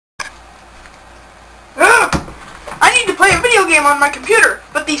video game on my computer,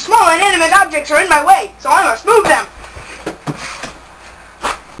 but these small inanimate objects are in my way, so I must move them.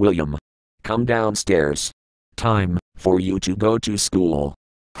 William, come downstairs. Time for you to go to school.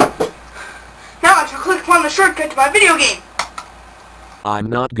 Now I shall click upon the shortcut to my video game. I'm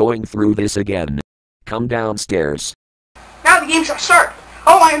not going through this again. Come downstairs. Now the game shall start.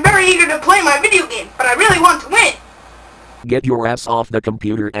 Oh, I am very eager to play my video game, but I really want to win. Get your ass off the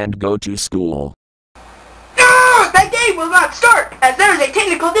computer and go to school. That game will not start, as there is a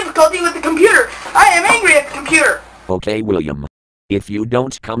technical difficulty with the computer. I am angry at the computer. Okay, William. If you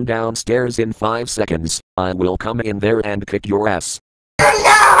don't come downstairs in 5 seconds, I will come in there and kick your ass.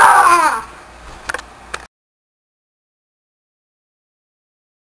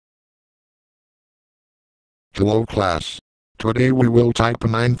 Hello class. Today we will type a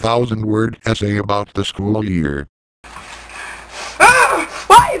 9,000-word essay about the school year.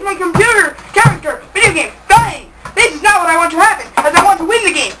 Why is my computer, character, video game dying? This is not what I want to happen, as I want to win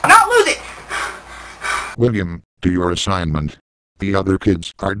the game, not lose it. William, do your assignment. The other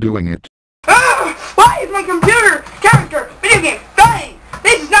kids are doing it. Why is my computer, character, video game dying?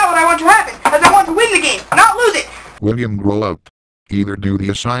 This is not what I want to happen, as I want to win the game, not lose it. William, grow up. Either do the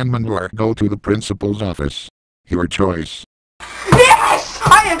assignment or go to the principal's office. Your choice. Yes!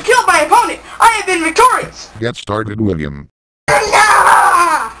 I have killed my opponent! I have been victorious! Get started, William.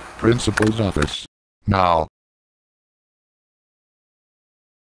 Principal's office. Now.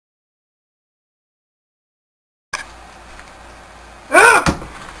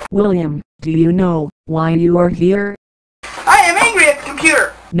 William, do you know why you are here? I am angry at the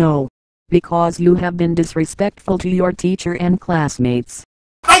computer! No. Because you have been disrespectful to your teacher and classmates.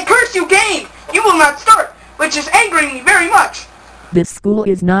 I curse you, game! You will not start, which is angering me very much! This school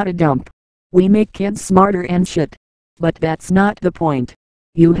is not a dump. We make kids smarter and shit. But that's not the point.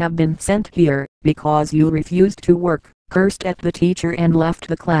 You have been sent here because you refused to work, cursed at the teacher and left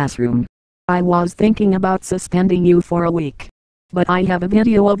the classroom. I was thinking about suspending you for a week. But I have a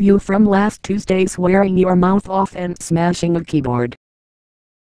video of you from last Tuesday swearing your mouth off and smashing a keyboard.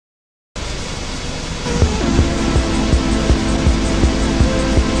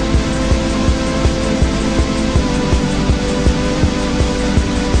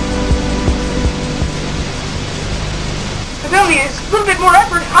 If only is a little bit more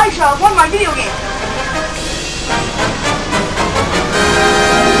effort, I shall have won my video game.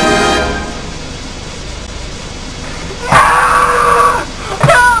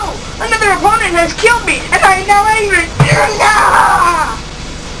 No! Another opponent has killed me, and I am now angry.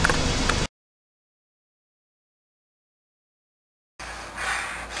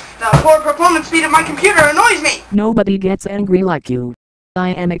 The poor performance speed of my computer annoys me. Nobody gets angry like you. I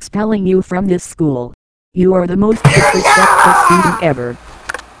am expelling you from this school. You are the most disrespectful student ever.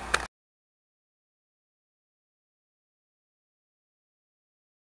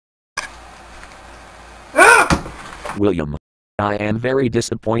 William, I am very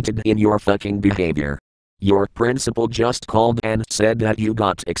disappointed in your fucking behavior. Your principal just called and said that you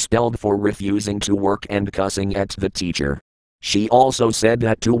got expelled for refusing to work and cussing at the teacher. She also said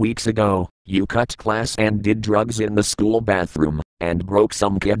that 2 weeks ago, you cut class and did drugs in the school bathroom, and broke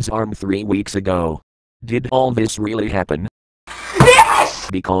some kid's arm 3 weeks ago. Did all this really happen? Yes!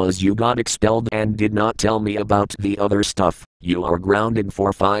 Because you got expelled and did not tell me about the other stuff, you are grounded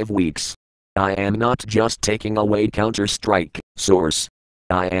for 5 weeks. I am not just taking away Counter-Strike, Source.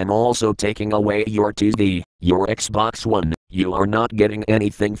 I am also taking away your TV, your Xbox One. You are not getting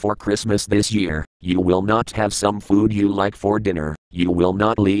anything for Christmas this year. You will not have some food you like for dinner. You will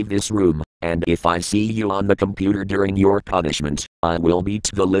not leave this room. And if I see you on the computer during your punishment, I will beat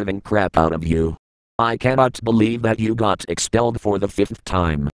the living crap out of you. I cannot believe that you got expelled for the 5th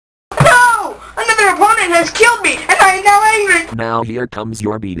time. No! Another opponent has killed me, and I am now angry! Now here comes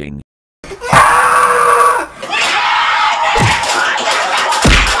your beating.